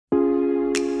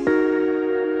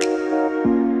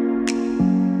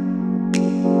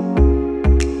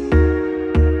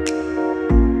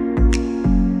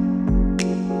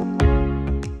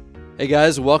Hey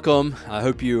guys, welcome. I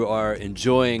hope you are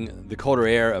enjoying the colder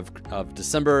air of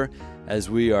December as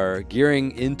we are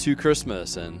gearing into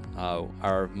Christmas, and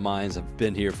our minds have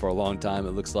been here for a long time,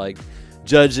 it looks like,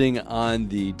 judging on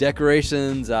the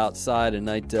decorations outside in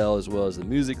Knightdale as well as the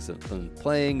music that's been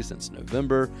playing since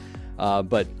November.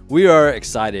 But we are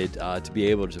excited to be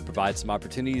able to provide some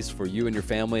opportunities for you and your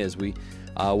family as we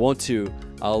want to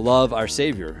love our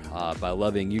Savior by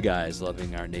loving you guys,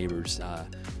 loving our neighbors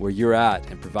where you're at,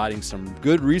 and providing some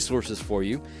good resources for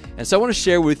you. And so I want to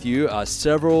share with you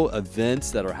several events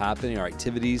that are happening, or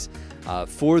activities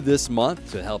for this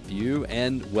month to help you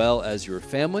and well as your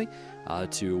family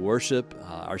to worship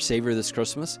our Savior this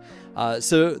Christmas.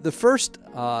 So the first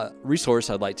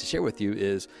resource I'd like to share with you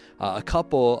is a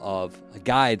couple of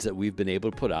guides that we've been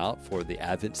able to put out for the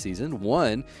Advent season.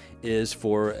 One is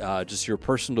for just your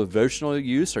personal devotional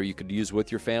use, or you could use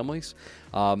with your families,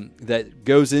 that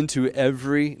goes into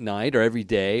every night or every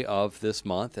day of this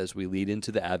month as we lead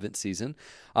into the Advent season.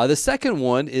 The second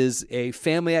one is a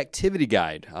family activity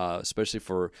guide, especially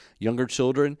for younger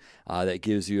children, that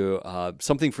gives you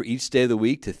something for each day of the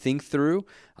week to think through,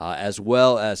 as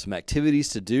well as some activities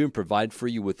to do and provide for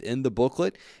you within the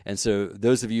booklet. And so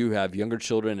those of you who have younger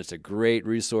children, it's a great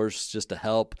resource just to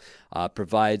help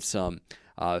provide some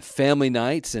family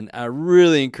nights. And I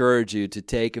really encourage you to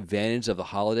take advantage of the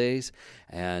holidays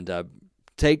and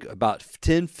take about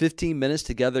 10-15 minutes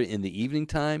together in the evening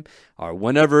time or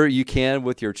whenever you can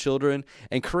with your children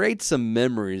and create some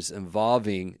memories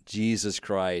involving Jesus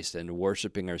Christ and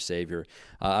worshiping our Savior.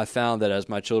 I found that as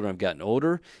my children have gotten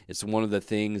older, it's one of the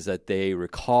things that they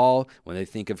recall when they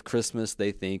think of Christmas.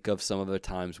 They think of some of the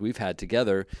times we've had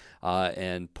together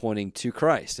and pointing to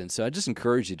Christ. And so I just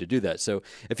encourage you to do that. So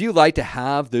if you'd like to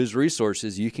have those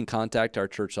resources, you can contact our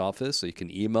church office, so you can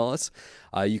email us.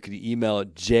 You can email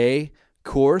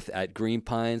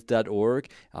jkorth@greenpines.org,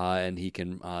 and he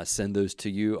can send those to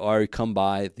you, or come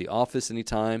by the office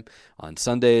anytime on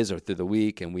Sundays or through the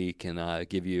week, and we can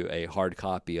give you a hard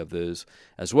copy of those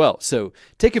as well. So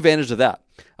take advantage of that.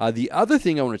 The other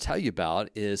thing I want to tell you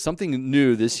about is something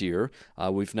new this year.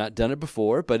 We've not done it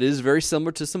before, but it is very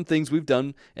similar to some things we've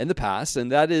done in the past,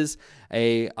 and that is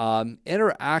a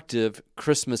interactive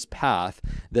Christmas path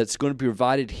that's going to be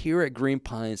provided here at Green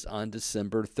Pines on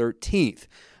December 13th.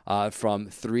 From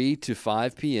 3 to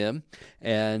 5 p.m.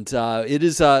 And it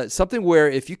is something where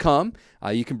if you come,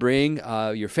 you can bring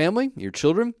your family, your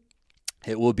children.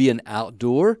 It will be an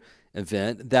outdoor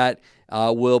event that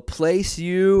will place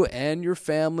you and your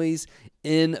families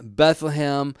in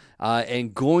Bethlehem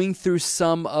and going through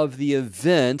some of the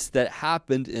events that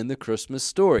happened in the Christmas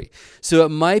story. So it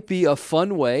might be a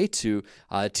fun way to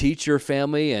teach your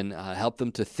family and help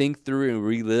them to think through and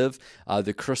relive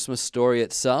the Christmas story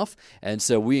itself. And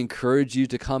so we encourage you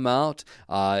to come out,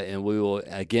 and we will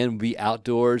again be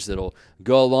outdoors. It'll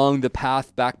go along the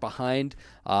path back behind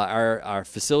our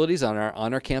facilities on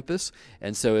our campus.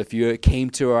 And so if you came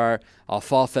to our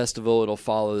fall festival, it'll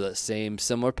follow the same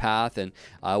similar path, and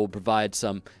we'll provide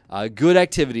some good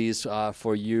activities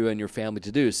for you and your family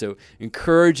to do. So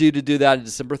encourage you to do that on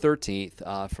December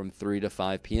 13th from 3 to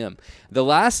 5 p.m. The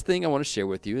last thing I want to share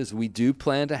with you is we do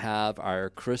plan to have our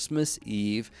Christmas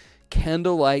Eve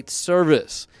candlelight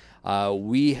service.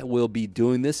 We will be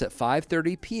doing this at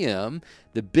 5:30 p.m.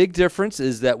 The big difference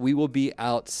is that we will be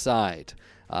outside.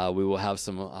 We will have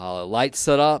some lights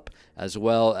set up, as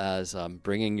well as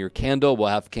bringing your candle. We'll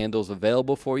have candles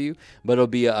available for you, but it'll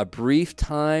be a brief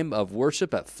time of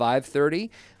worship at 5:30.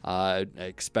 I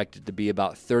expect it to be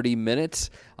about 30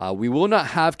 minutes. We will not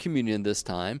have communion this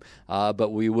time,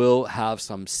 but we will have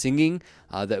some singing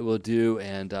that we'll do,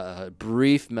 and a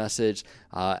brief message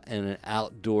in an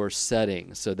outdoor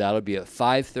setting. So that'll be at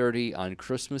 5:30 on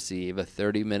Christmas Eve, a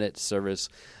 30-minute service,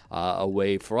 a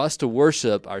way for us to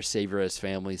worship our Savior as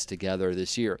families together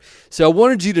this year. So I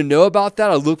wanted you to know about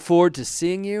that. I look forward to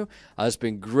seeing you. It's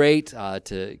been great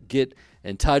to get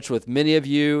in touch with many of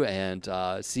you and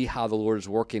see how the Lord is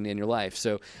working in your life.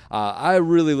 So I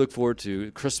really look forward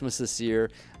to Christmas this year.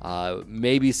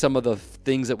 Maybe some of the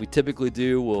things that we typically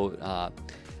do will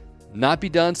not be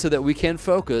done so that we can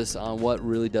focus on what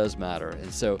really does matter.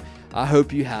 And so I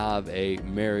hope you have a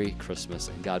Merry Christmas,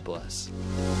 and God bless.